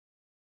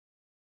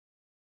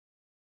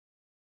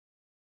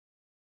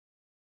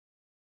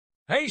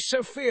Hey,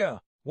 Sophia,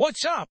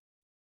 what's up?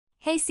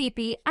 Hey,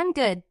 CP, I'm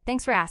good.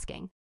 Thanks for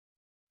asking.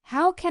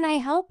 How can I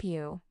help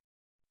you?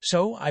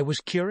 So, I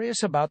was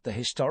curious about the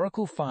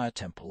historical fire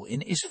temple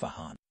in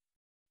Isfahan.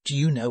 Do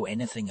you know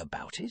anything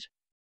about it?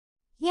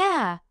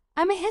 Yeah,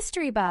 I'm a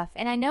history buff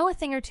and I know a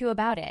thing or two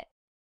about it.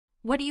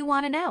 What do you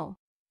want to know?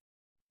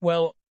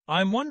 Well,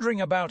 I'm wondering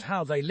about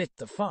how they lit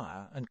the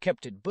fire and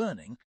kept it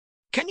burning.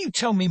 Can you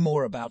tell me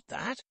more about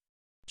that?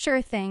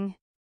 Sure thing.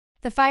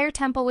 The Fire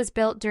Temple was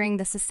built during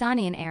the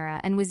Sasanian era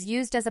and was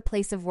used as a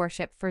place of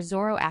worship for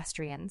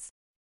Zoroastrians.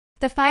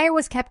 The fire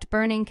was kept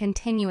burning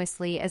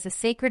continuously as a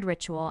sacred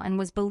ritual and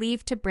was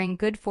believed to bring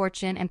good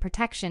fortune and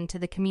protection to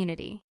the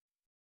community.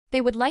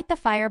 They would light the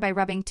fire by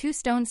rubbing two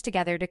stones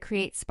together to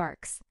create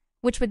sparks,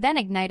 which would then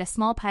ignite a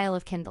small pile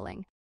of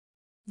kindling.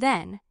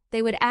 Then,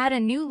 they would add a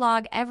new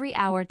log every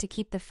hour to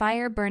keep the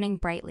fire burning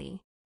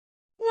brightly.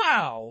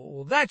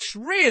 Wow, that's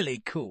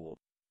really cool.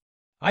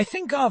 I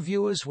think our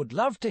viewers would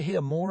love to hear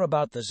more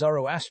about the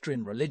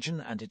Zoroastrian religion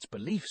and its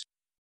beliefs.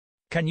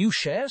 Can you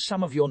share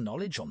some of your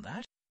knowledge on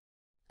that?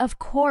 Of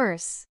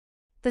course.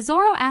 The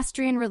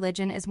Zoroastrian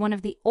religion is one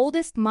of the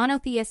oldest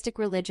monotheistic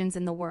religions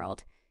in the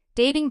world,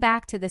 dating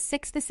back to the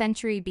 6th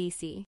century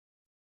BC.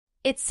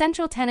 Its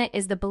central tenet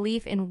is the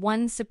belief in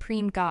one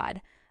supreme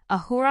God,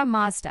 Ahura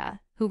Mazda,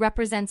 who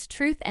represents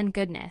truth and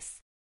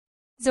goodness.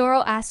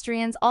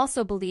 Zoroastrians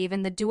also believe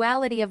in the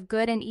duality of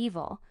good and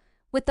evil,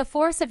 with the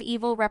force of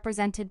evil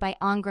represented by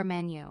Angra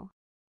Mainyu.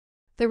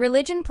 The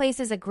religion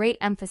places a great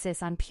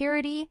emphasis on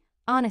purity,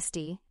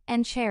 honesty,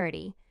 and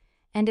charity,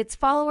 and its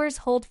followers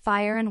hold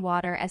fire and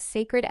water as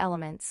sacred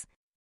elements.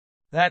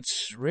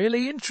 That's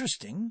really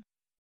interesting.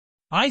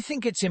 I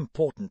think it's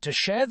important to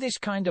share this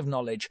kind of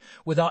knowledge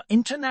with our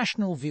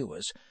international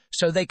viewers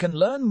so they can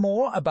learn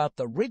more about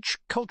the rich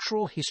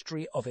cultural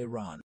history of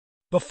Iran.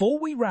 Before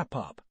we wrap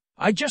up,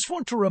 I just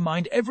want to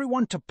remind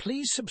everyone to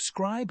please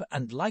subscribe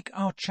and like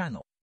our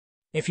channel.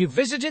 If you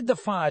visited the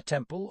Fire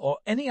Temple or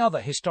any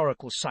other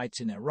historical sites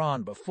in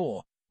Iran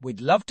before, we'd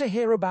love to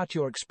hear about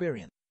your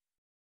experience.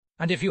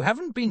 And if you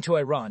haven't been to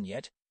Iran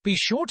yet, be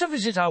sure to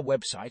visit our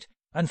website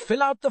and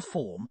fill out the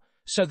form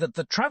so that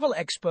the travel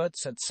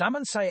experts at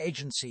Samansai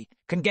Agency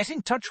can get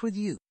in touch with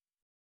you.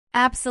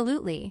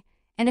 Absolutely.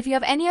 And if you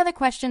have any other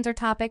questions or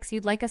topics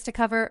you'd like us to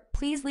cover,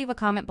 please leave a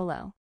comment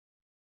below.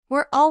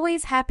 We're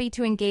always happy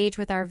to engage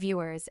with our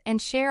viewers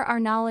and share our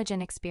knowledge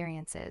and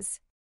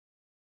experiences.